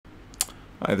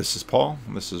Hi, this is Paul.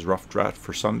 This is Rough Draft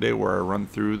for Sunday, where I run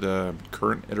through the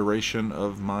current iteration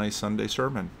of my Sunday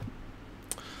sermon.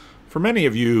 For many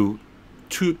of you,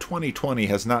 2020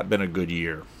 has not been a good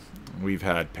year. We've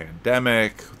had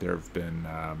pandemic, there have been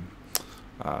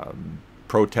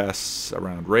protests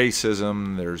around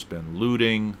racism, there's been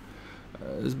looting,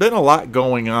 there's been a lot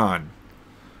going on.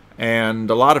 And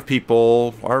a lot of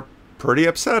people are pretty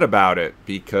upset about it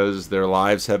because their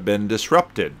lives have been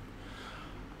disrupted.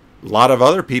 A lot of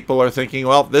other people are thinking,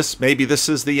 well, maybe this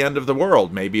is the end of the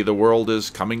world. Maybe the world is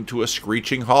coming to a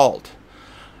screeching halt.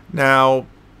 Now,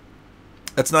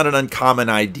 that's not an uncommon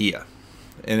idea.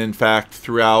 And in fact,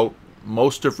 throughout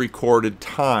most of recorded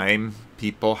time,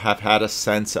 people have had a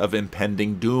sense of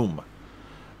impending doom.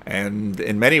 And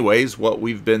in many ways, what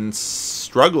we've been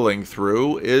struggling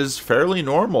through is fairly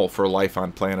normal for life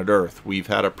on planet Earth. We've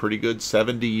had a pretty good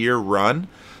 70-year run.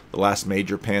 The last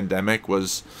major pandemic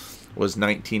was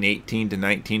 1918 to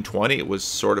 1920. It was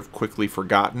sort of quickly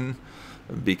forgotten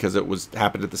because it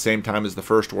happened at the same time as the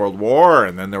First World War,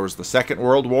 and then there was the Second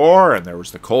World War, and there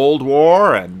was the Cold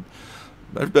War, and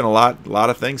there's been a lot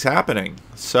of things happening.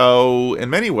 So in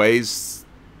many ways,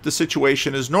 the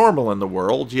situation is normal in the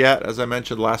world, yet, as I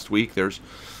mentioned last week, there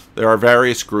are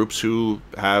various groups who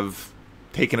have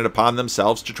taken it upon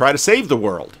themselves to try to save the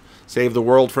world. Save the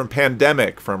world from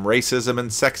pandemic, from racism and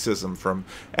sexism, from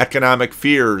economic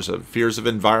fears of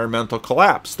environmental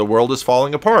collapse. The world is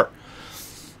falling apart.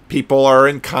 People are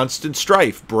in constant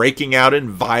strife, breaking out in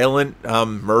violent,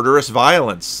 murderous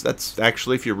violence. That's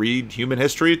actually, if you read human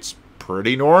history, it's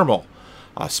pretty normal.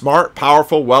 Smart,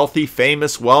 powerful, wealthy,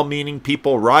 famous, well-meaning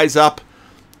people rise up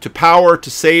to power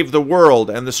to save the world,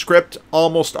 and the script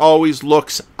almost always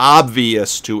looks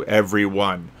obvious to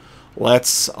everyone.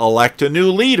 Let's elect a new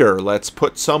leader. Let's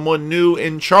put someone new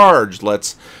in charge.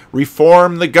 Let's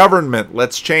reform the government.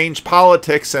 Let's change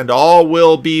politics, and all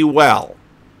will be well.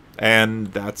 And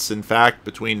that's, in fact,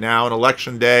 between now and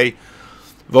Election Day.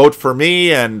 Vote for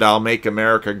me, and I'll make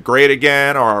America great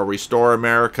again, or I'll restore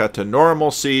America to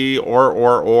normalcy,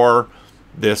 or.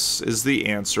 This is the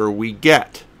answer we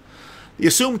get. The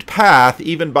assumed path,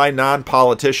 even by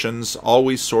non-politicians,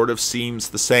 always sort of seems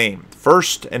the same.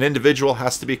 First, an individual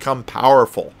has to become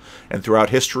powerful, and throughout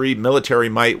history, military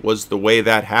might was the way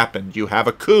that happened. You have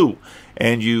a coup,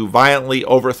 and you violently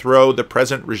overthrow the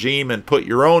present regime and put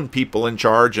your own people in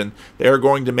charge, and they're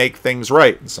going to make things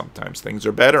right. And sometimes things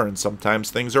are better, and sometimes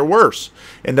things are worse.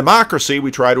 In democracy, we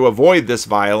try to avoid this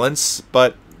violence,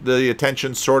 but the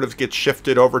attention sort of gets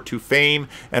shifted over to fame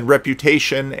and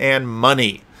reputation and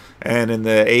money. And in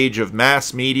the age of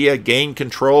mass media, gain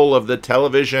control of the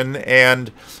television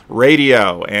and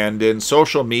radio. And in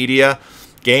social media,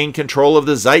 gain control of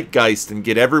the zeitgeist and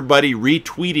get everybody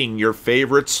retweeting your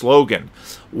favorite slogan.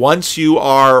 Once you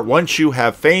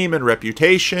have fame and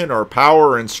reputation or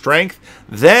power and strength,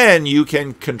 then you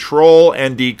can control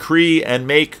and decree and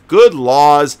make good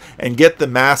laws and get the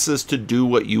masses to do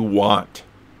what you want.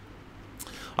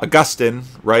 Augustine,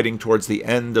 writing towards the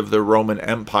end of the Roman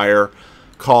Empire,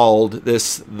 called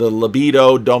this the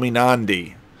libido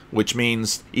dominandi, which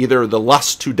means either the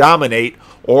lust to dominate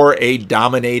or a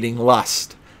dominating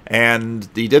lust. And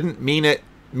he didn't mean it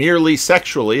merely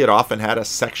sexually. It often had a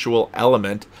sexual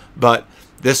element, but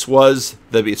this was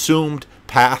the assumed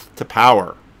path to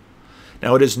power.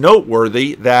 Now, it is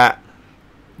noteworthy that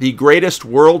the greatest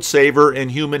world saver in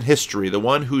human history, the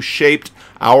one who shaped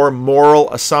our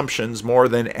moral assumptions more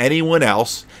than anyone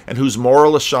else, and whose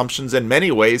moral assumptions in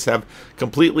many ways have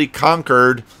completely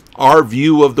conquered our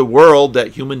view of the world, that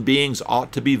human beings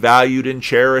ought to be valued and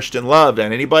cherished and loved.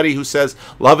 And anybody who says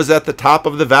love is at the top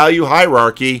of the value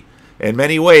hierarchy, in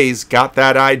many ways, got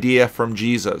that idea from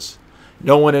Jesus.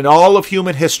 No one in all of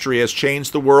human history has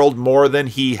changed the world more than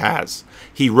he has.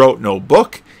 He wrote no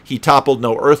book. He toppled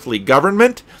no earthly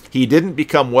government. He didn't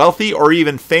become wealthy or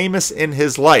even famous in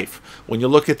his life. When you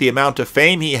look at the amount of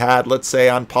fame he had, let's say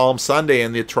on Palm Sunday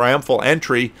in the triumphal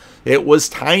entry, it was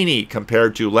tiny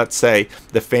compared to, let's say,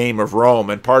 the fame of Rome.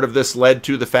 And part of this led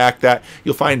to the fact that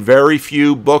you'll find very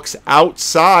few books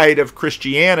outside of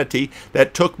Christianity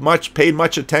that paid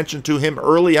much attention to him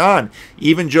early on.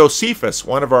 Even Josephus,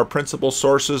 one of our principal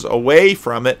sources away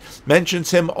from it,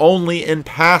 mentions him only in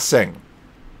passing.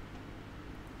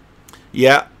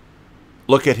 Yeah,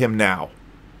 look at him now.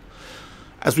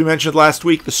 As we mentioned last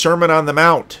week, the Sermon on the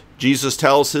Mount, Jesus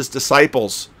tells his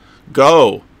disciples,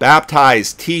 "Go,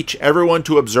 baptize, teach everyone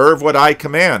to observe what I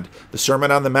command." The Sermon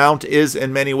on the Mount is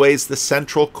in many ways the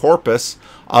central corpus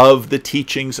of the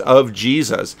teachings of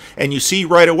Jesus. And you see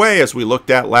right away, as we looked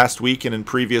at last week and in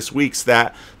previous weeks,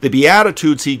 that the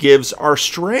Beatitudes he gives are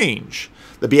strange.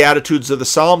 The Beatitudes of the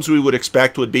Psalms we would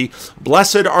expect would be,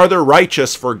 "Blessed are the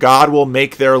righteous, for God will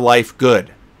make their life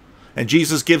good." And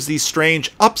Jesus gives these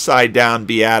strange upside-down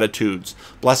Beatitudes.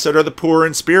 "Blessed are the poor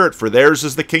in spirit, for theirs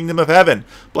is the kingdom of heaven.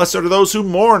 Blessed are those who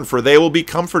mourn, for they will be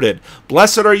comforted.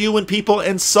 Blessed are you when people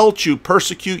insult you,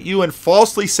 persecute you, and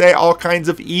falsely say all kinds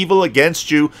of evil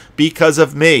against you because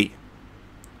of me."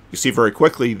 You see very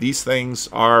quickly, these things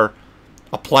are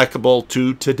applicable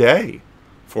to today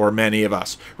for many of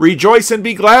us. "Rejoice and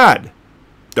be glad."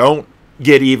 Don't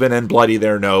get even and bloody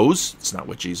their nose. It's not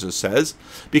what Jesus says.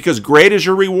 "Because great is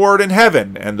your reward in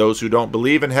heaven." And those who don't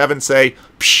believe in heaven say,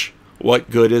 "Psh, what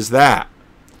good is that?"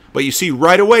 But you see,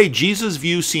 right away, Jesus'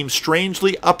 view seems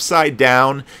strangely upside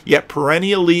down, yet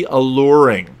perennially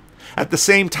alluring. At the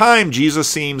same time, Jesus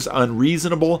seems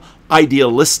unreasonable,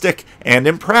 idealistic, and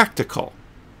impractical.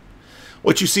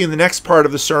 What you see in the next part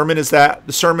of the sermon is that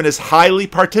the sermon is highly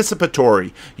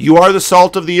participatory. "You are the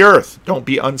salt of the earth. Don't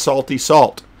be unsalty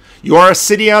salt. You are a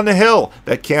city on the hill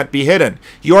that can't be hidden.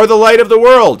 You are the light of the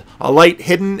world. A light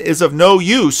hidden is of no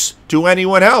use to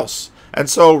anyone else." And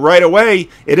so right away,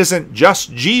 it isn't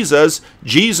just Jesus.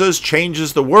 Jesus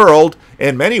changes the world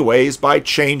in many ways by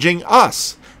changing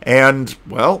us. And,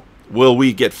 well, will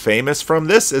we get famous from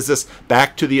this? Is this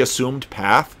back to the assumed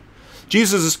path?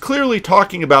 Jesus is clearly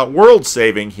talking about world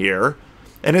saving here,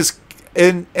 and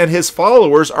his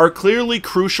followers are clearly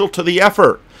crucial to the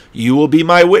effort. "You will be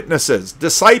my witnesses,"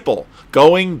 disciple,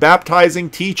 going, baptizing,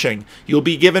 teaching. "You'll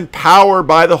be given power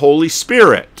by the Holy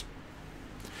Spirit."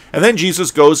 And then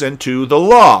Jesus goes into the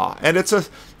law, and it's a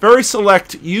very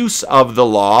select use of the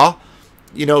law.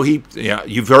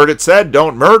 You've heard it said,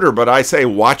 "Don't murder," but I say,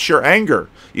 "Watch your anger."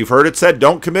 You've heard it said,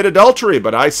 "Don't commit adultery,"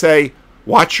 but I say,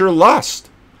 "Watch your lust."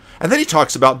 And then he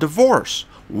talks about divorce.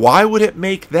 Why would it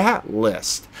make that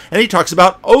list? And he talks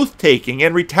about oath-taking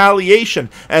and retaliation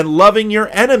and loving your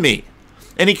enemy.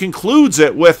 And he concludes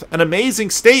it with an amazing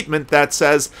statement that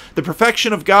says, the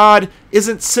perfection of God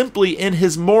isn't simply in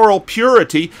his moral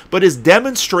purity, but is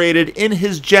demonstrated in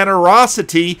his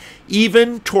generosity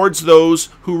even towards those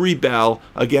who rebel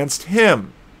against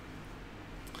him.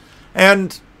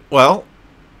 And, well,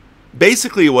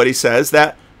 basically what he says,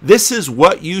 that this is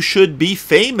what you should be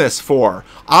famous for.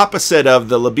 Opposite of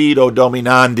the libido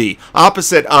dominandi.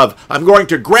 Opposite of, I'm going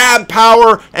to grab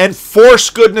power and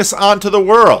force goodness onto the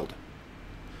world.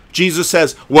 Jesus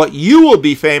says, what you will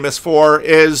be famous for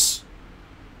is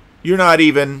you're not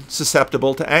even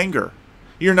susceptible to anger.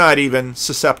 You're not even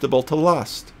susceptible to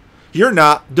lust. You're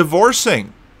not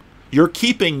divorcing. You're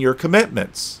keeping your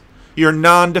commitments. You're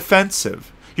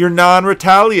non-defensive. You're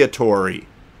non-retaliatory.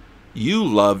 You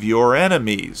love your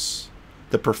enemies.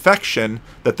 The perfection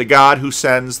that the God who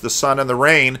sends the sun and the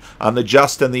rain on the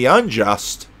just and the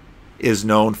unjust is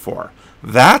known for.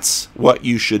 That's what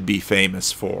you should be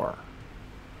famous for.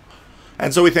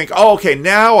 And so we think, oh, okay,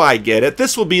 now I get it.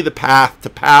 This will be the path to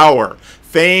power.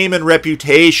 Fame and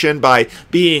reputation by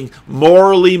being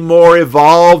morally more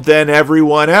evolved than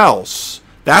everyone else.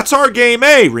 That's our game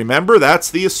A. Remember, that's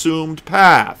the assumed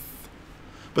path.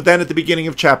 But then at the beginning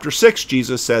of chapter 6,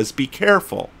 Jesus says, be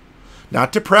careful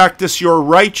not to practice your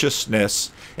righteousness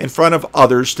in front of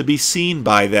others to be seen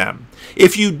by them.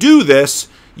 If you do this,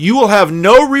 you will have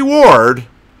no reward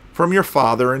from your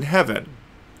Father in heaven.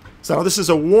 So this is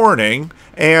a warning,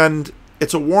 and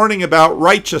it's a warning about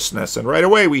righteousness. And right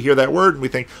away we hear that word and we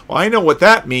think, well, I know what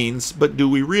that means, but do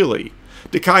we really?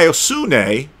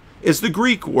 Dikaiosune is the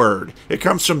Greek word. It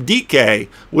comes from dike,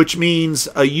 which means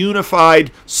a unified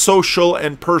social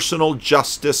and personal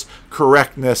justice,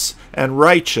 correctness, and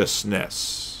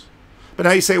righteousness. But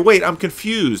now you say, wait, I'm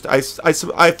confused. I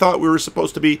thought we were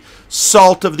supposed to be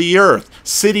salt of the earth,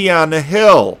 city on the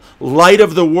hill, light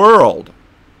of the world.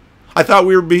 I thought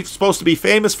we were supposed to be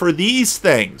famous for these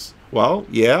things. Well,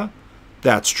 yeah,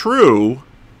 that's true.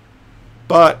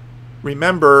 But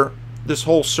remember, this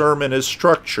whole sermon is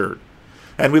structured.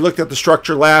 And we looked at the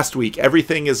structure last week.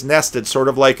 Everything is nested, sort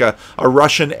of like a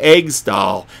Russian egg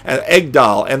doll.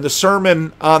 And the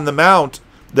Sermon on the Mount,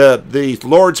 the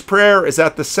Lord's Prayer, is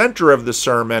at the center of the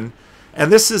sermon.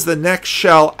 And this is the next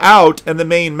shell out. And the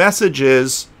main message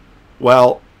is,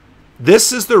 well,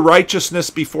 this is the righteousness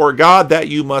before God that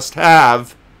you must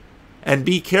have. And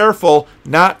be careful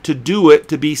not to do it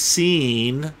to be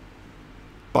seen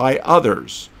by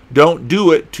others. Don't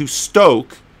do it to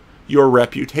stoke your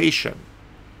reputation.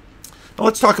 Now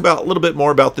let's talk about a little bit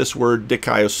more about this word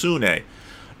dikaiosune.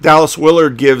 Dallas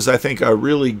Willard gives, I think, a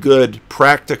really good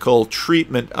practical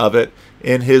treatment of it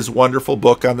in his wonderful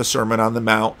book on the Sermon on the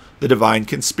Mount, The Divine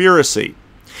Conspiracy.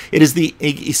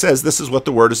 He says this is what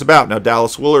the word is about. Now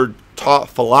Dallas Willard taught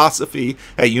philosophy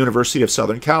at University of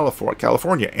Southern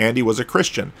California. Andy was a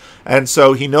Christian. And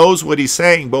so he knows what he's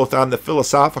saying both on the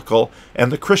philosophical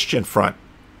and the Christian front.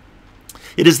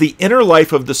 It is the inner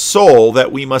life of the soul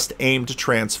that we must aim to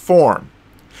transform.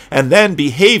 And then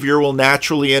behavior will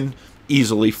naturally and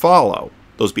easily follow.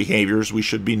 Those behaviors we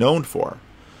should be known for.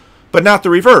 But not the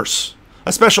reverse.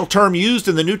 A special term used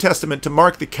in the New Testament to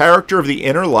mark the character of the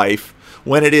inner life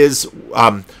when it is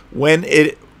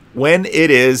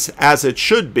as it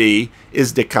should be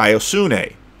is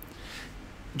dikaiosune.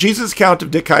 Jesus' account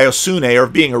of dikaiosune, or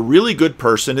of being a really good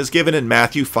person, is given in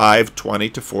Matthew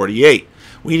 5:20-48.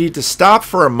 We need to stop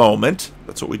for a moment.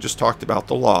 That's what we just talked about,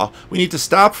 the law. We need to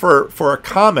stop for a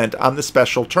comment on the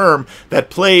special term that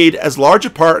played as large a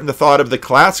part in the thought of the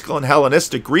classical and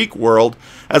Hellenistic Greek world,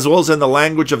 as well as in the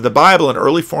language of the Bible, an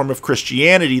early form of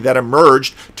Christianity that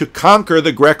emerged to conquer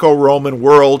the Greco-Roman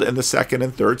world in the 2nd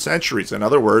and 3rd centuries. In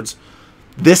other words,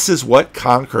 this is what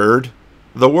conquered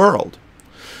the world.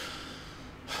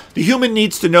 The human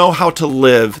needs to know how to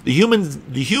live. The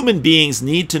human beings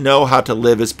need to know how to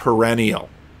live is perennial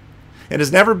and has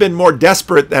never been more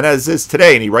desperate than as is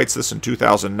today. And he writes this in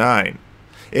 2009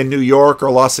 in New York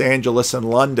or Los Angeles and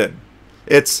London.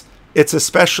 It's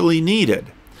especially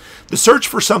needed. The search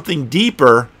for something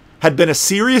deeper had been a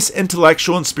serious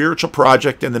intellectual and spiritual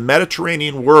project in the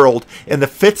Mediterranean world in the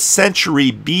 5th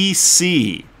century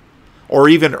BC or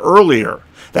even earlier.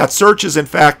 That search is in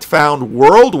fact found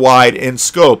worldwide in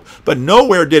scope, but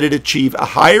nowhere did it achieve a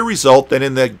higher result than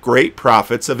in the great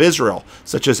prophets of Israel,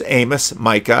 such as Amos,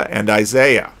 Micah, and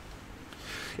Isaiah.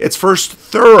 Its first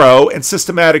thorough and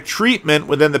systematic treatment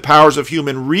within the powers of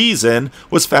human reason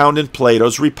was found in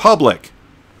Plato's Republic,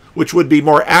 which would be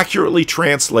more accurately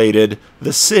translated,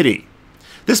 The City.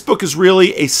 This book is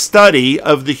really a study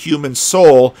of the human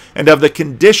soul and of the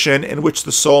condition in which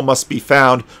the soul must be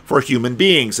found for human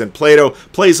beings. And Plato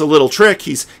plays a little trick.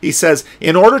 He says,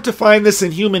 in order to find this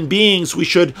in human beings, we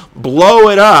should blow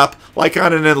it up like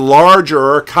on an enlarger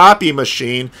or a copy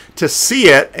machine to see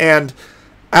it. And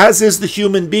as is the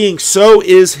human being, so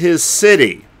is his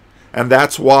city. And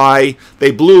that's why they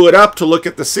blew it up to look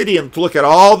at the city and to look at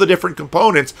all the different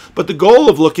components. But the goal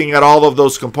of looking at all of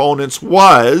those components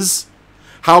was,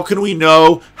 how can we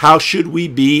know how should we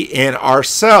be in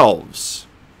ourselves?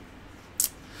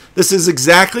 This is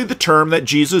exactly the term that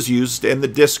Jesus used in the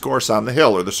Discourse on the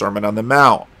Hill or the Sermon on the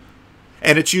Mount.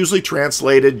 And it's usually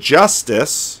translated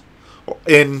justice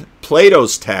in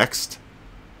Plato's text,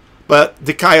 but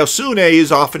dikaiosune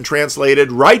is often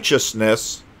translated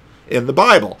righteousness in the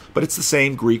Bible, but it's the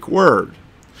same Greek word.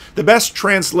 The best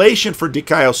translation for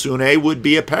dikaiosune would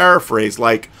be a paraphrase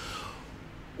like,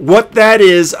 what that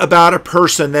is about a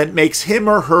person that makes him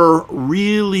or her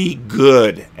really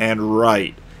good and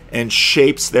right and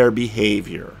shapes their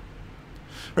behavior.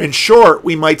 In short,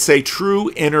 we might say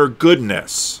true inner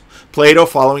goodness. Plato,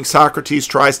 following Socrates,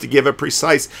 tries to give a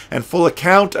precise and full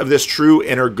account of this true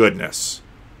inner goodness.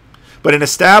 But in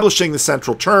establishing the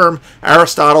central term,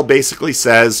 Aristotle basically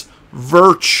says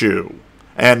virtue,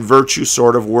 and virtue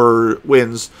sort of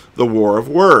wins the war of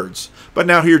words. But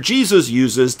now here Jesus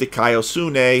uses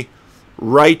dikaiosune,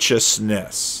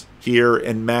 righteousness, here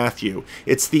in Matthew.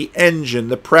 It's the engine,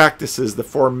 the practices, the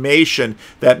formation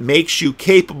that makes you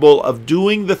capable of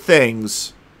doing the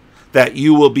things that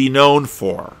you will be known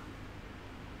for.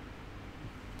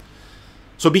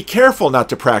 So be careful not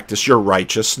to practice your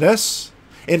righteousness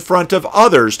in front of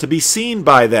others to be seen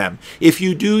by them. If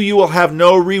you do, you will have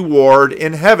no reward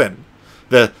in heaven.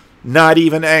 Not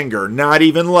even anger, not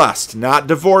even lust, not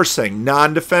divorcing,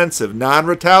 non-defensive,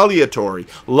 non-retaliatory.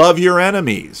 Love your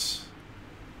enemies.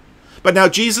 But now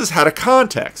Jesus had a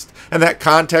context, and that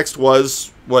context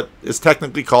was what is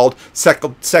technically called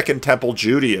Second Temple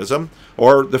Judaism,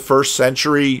 or the 1st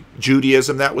century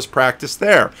Judaism that was practiced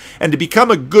there. And to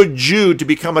become a good Jew, to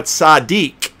become a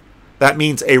tzaddik, that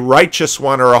means a righteous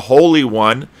one or a holy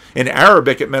one. In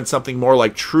Arabic, it meant something more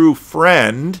like true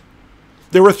friend.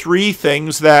 There were 3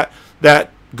 things that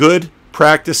good,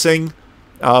 practicing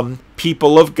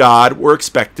people of God were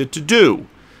expected to do.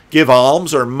 Give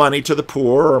alms or money to the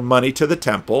poor or money to the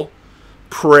temple,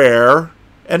 prayer,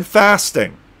 and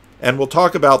fasting. And we'll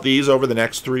talk about these over the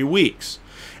next 3 weeks.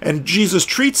 And Jesus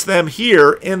treats them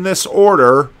here in this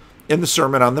order in the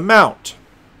Sermon on the Mount.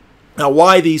 Now,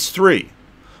 why these 3?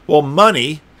 Well,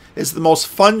 money is the most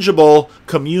fungible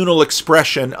communal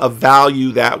expression of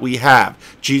value that we have.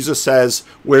 Jesus says,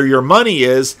 where your money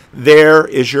is, there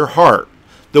is your heart.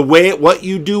 What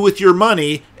you do with your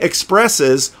money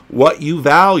expresses what you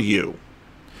value.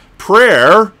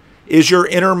 Prayer is your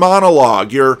inner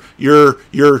monologue,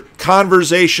 your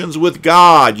conversations with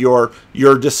God,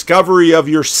 your discovery of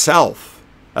yourself.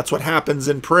 That's what happens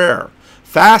in prayer.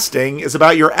 Fasting is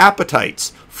about your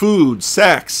appetites, food,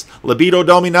 sex, libido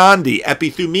dominandi,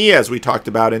 epithumia, as we talked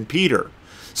about in Peter.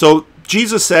 So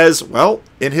Jesus says, well,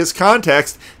 in his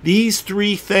context, these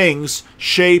three things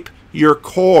shape your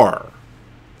core.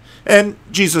 And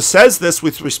Jesus says this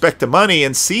with respect to money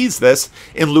and sees this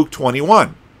in Luke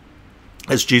 21.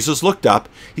 As Jesus looked up,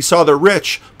 he saw the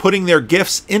rich putting their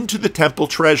gifts into the temple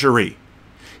treasury.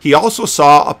 He also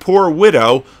saw a poor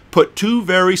widow put 2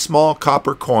 very small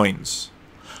copper coins.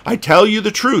 I tell you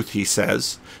the truth, he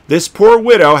says, this poor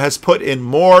widow has put in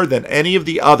more than any of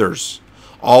the others.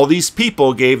 All these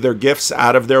people gave their gifts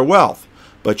out of their wealth,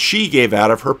 but she gave out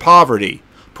of her poverty,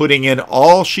 putting in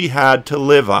all she had to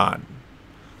live on.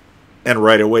 And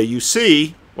right away you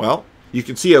see, well, you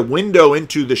can see a window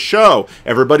into the show.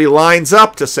 Everybody lines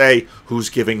up to say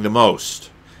who's giving the most.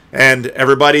 And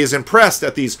everybody is impressed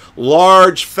at these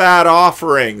large fat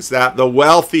offerings that the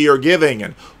wealthy are giving.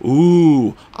 And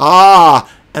ooh,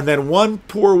 ah. And then one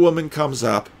poor woman comes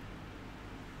up,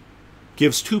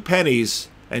 gives 2 pennies,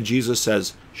 and Jesus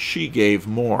says she gave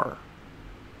more.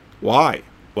 Why?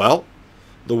 Well,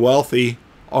 the wealthy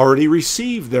already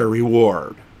received their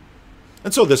reward.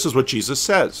 And so this is what Jesus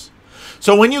says.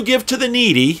 So when you give to the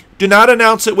needy, do not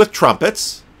announce it with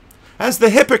trumpets, as the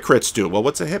hypocrites do. Well,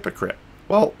 what's a hypocrite?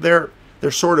 Well, they're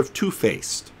sort of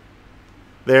two-faced.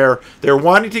 They're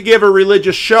wanting to give a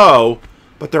religious show,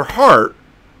 but their heart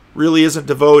really isn't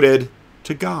devoted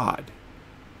to God.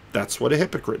 That's what a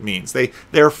hypocrite means.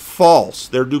 They're false.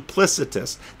 They're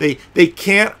duplicitous. They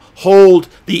can't hold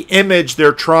the image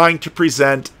they're trying to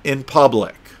present in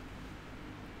public.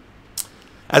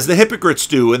 As the hypocrites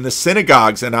do in the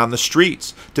synagogues and on the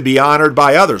streets, to be honored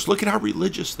by others. Look at how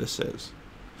religious this is.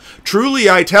 Truly,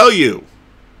 I tell you,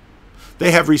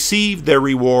 they have received their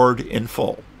reward in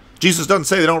full. Jesus doesn't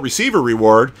say they don't receive a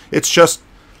reward. It's just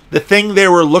the thing they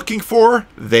were looking for,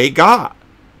 they got.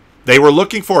 They were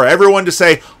looking for everyone to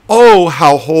say, oh,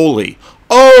 how holy.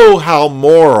 Oh, how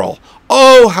moral.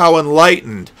 Oh, how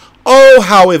enlightened. Oh,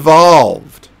 how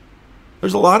evolved.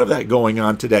 There's a lot of that going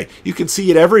on today. You can see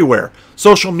it everywhere.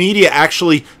 Social media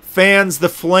actually fans the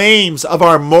flames of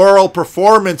our moral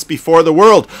performance before the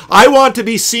world. I want to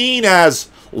be seen as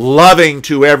loving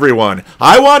to everyone.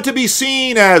 I want to be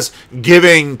seen as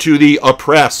giving to the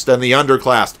oppressed and the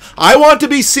underclassed. I want to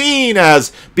be seen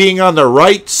as being on the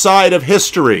right side of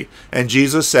history. And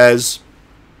Jesus says,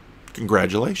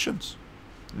 congratulations.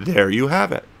 There you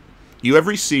have it. You have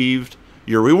received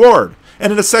your reward.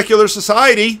 And in a secular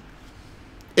society,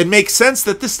 it makes sense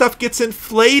that this stuff gets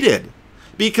inflated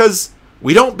because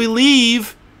we don't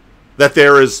believe that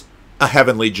there is a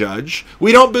heavenly judge.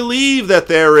 We don't believe that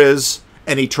there is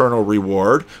an eternal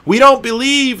reward. We don't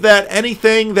believe that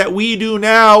anything that we do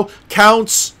now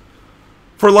counts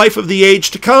for life of the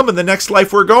age to come and the next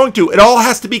life we're going to. It all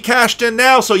has to be cashed in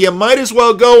now, so you might as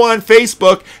well go on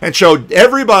Facebook and show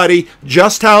everybody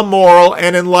just how moral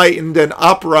and enlightened and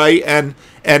upright and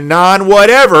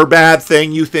non-whatever bad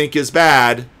thing you think is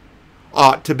bad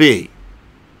ought to be.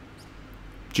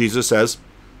 Jesus says,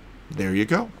 there you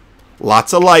go.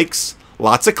 Lots of likes,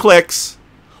 lots of clicks,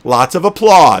 lots of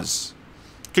applause.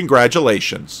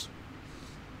 Congratulations.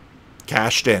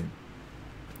 Cashed in.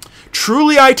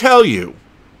 Truly I tell you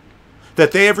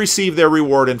that they have received their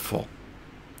reward in full.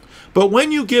 But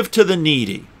when you give to the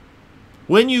needy,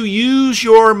 when you use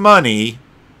your money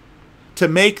to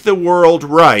make the world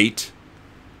right,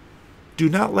 do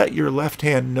not let your left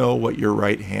hand know what your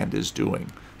right hand is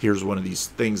doing. Here's one of these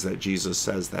things that Jesus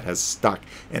says that has stuck,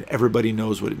 and everybody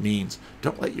knows what it means.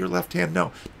 Don't let your left hand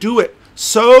know. Do it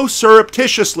so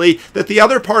surreptitiously that the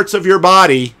other parts of your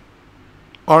body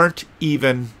aren't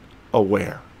even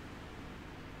aware.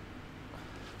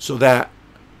 So that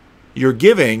your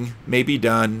giving may be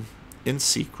done in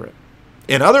secret.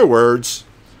 In other words,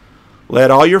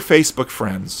 let all your Facebook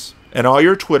friends and all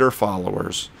your Twitter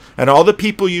followers and all the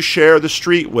people you share the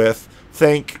street with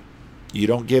think you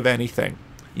don't give anything.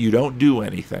 You don't do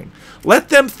anything. Let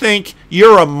them think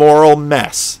you're a moral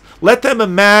mess. Let them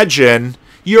imagine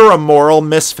you're a moral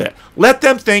misfit. Let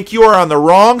them think you are on the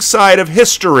wrong side of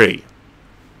history.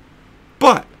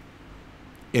 But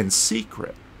in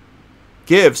secret,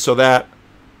 give so that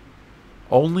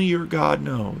only your God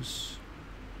knows.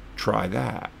 Try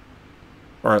that.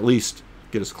 Or at least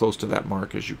get as close to that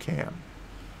mark as you can.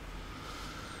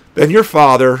 Then your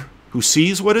Father, who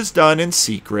sees what is done in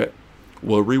secret,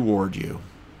 will reward you.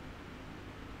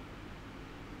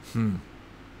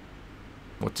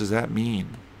 What does that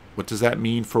mean? What does that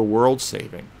mean for world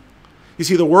saving? You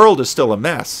see, the world is still a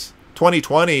mess.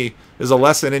 2020 is a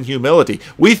lesson in humility.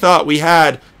 We thought we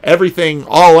had everything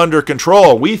all under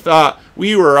control. We thought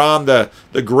we were on the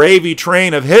gravy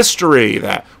train of history,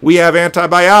 that we have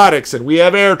antibiotics and we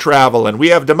have air travel and we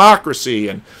have democracy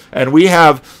and we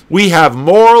have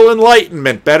moral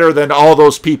enlightenment better than all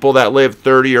those people that lived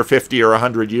 30 or 50 or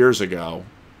 100 years ago.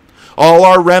 All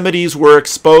our remedies were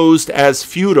exposed as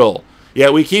futile.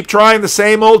 Yet we keep trying the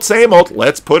same old, same old.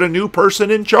 Let's put a new person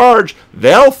in charge.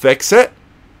 They'll fix it.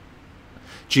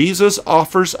 Jesus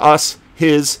offers us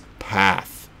his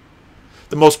path,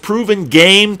 the most proven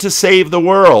game to save the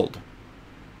world.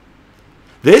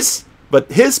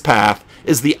 But his path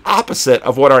is the opposite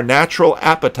of what our natural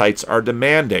appetites are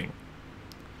demanding.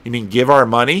 You mean give our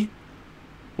money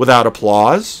without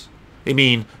applause? You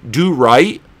mean do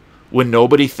right when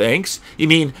nobody thinks? You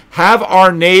mean have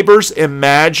our neighbors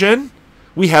imagine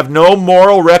we have no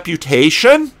moral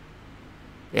reputation?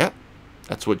 Yeah,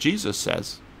 that's what Jesus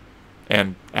says.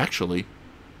 And actually,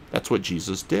 that's what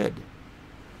Jesus did.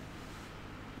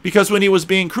 Because when he was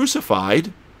being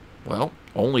crucified, well,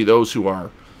 only those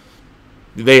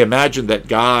they imagine that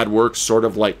God works sort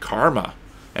of like karma.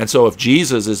 And so if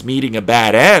Jesus is meeting a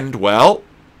bad end, well,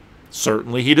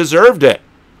 certainly he deserved it.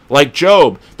 Like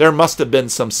Job, there must have been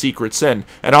some secret sin.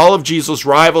 And all of Jesus'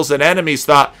 rivals and enemies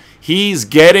thought he's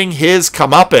getting his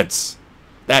comeuppance,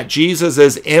 that Jesus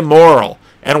is immoral.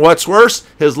 And what's worse,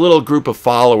 his little group of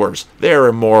followers, they're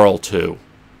immoral too.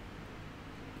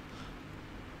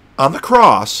 On the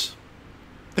cross,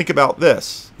 think about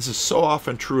this. This is so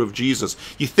often true of Jesus.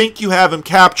 You think you have him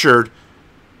captured,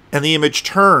 and the image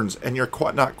turns, and you're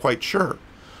not quite sure.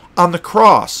 On the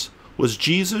cross, was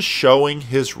Jesus showing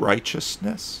his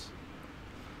righteousness?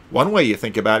 One way you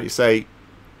think about it, you say,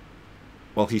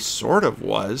 well, he sort of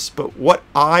was, but what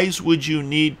eyes would you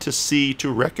need to see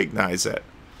to recognize it?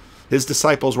 His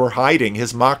disciples were hiding.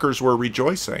 His mockers were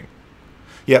rejoicing.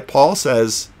 Yet Paul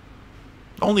says,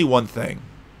 only one thing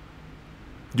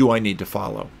do I need to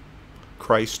follow: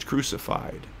 Christ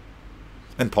crucified.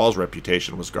 And Paul's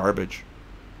reputation was garbage.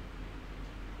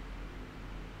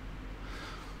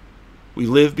 We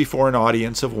live before an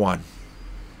audience of one.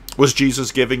 Was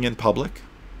Jesus giving in public?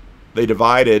 They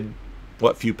divided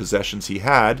what few possessions he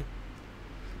had.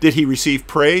 Did he receive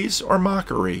praise or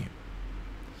mockery?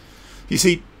 You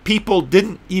see, people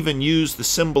didn't even use the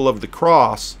symbol of the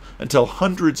cross until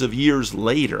hundreds of years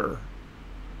later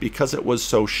because it was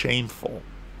so shameful.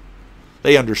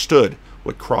 They understood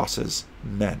what crosses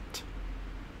meant.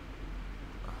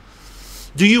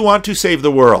 Do you want to save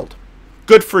the world?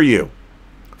 Good for you.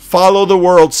 Follow the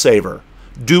world saver.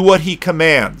 Do what he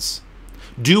commands.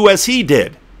 Do as he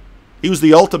did. He was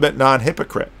the ultimate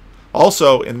non-hypocrite.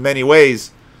 Also, in many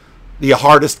ways, the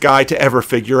hardest guy to ever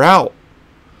figure out.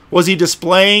 Was he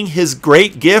displaying his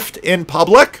great gift in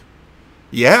public?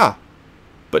 Yeah,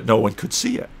 but no one could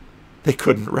see it. They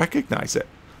couldn't recognize it.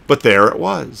 But there it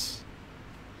was.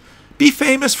 Be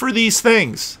famous for these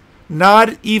things.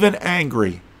 Not even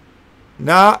angry.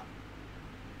 Not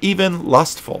even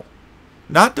lustful.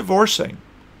 Not divorcing.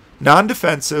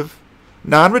 Non-defensive.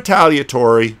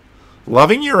 Non-retaliatory.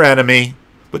 Loving your enemy,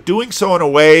 but doing so in a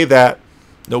way that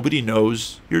nobody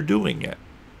knows you're doing it.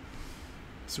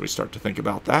 So we start to think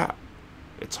about that.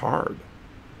 It's hard.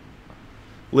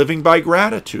 Living by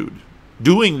gratitude.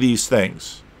 Doing these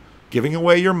things. Giving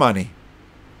away your money.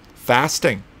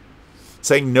 Fasting.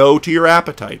 Saying no to your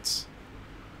appetites.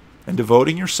 And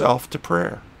devoting yourself to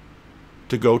prayer.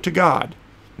 To go to God.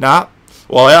 Not,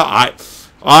 well, yeah,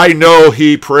 I know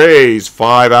he prays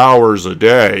 5 hours a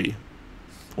day.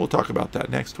 We'll talk about that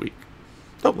next week.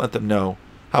 Don't let them know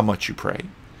how much you pray.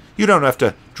 You don't have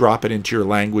to drop it into your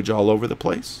language all over the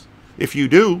place. If you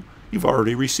do, you've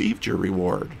already received your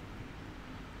reward.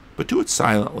 But do it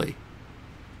silently.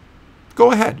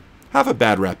 Go ahead. Have a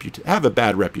bad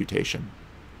reputation.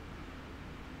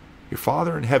 Your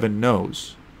Father in heaven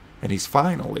knows, and he's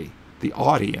finally the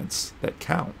audience that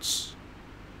counts.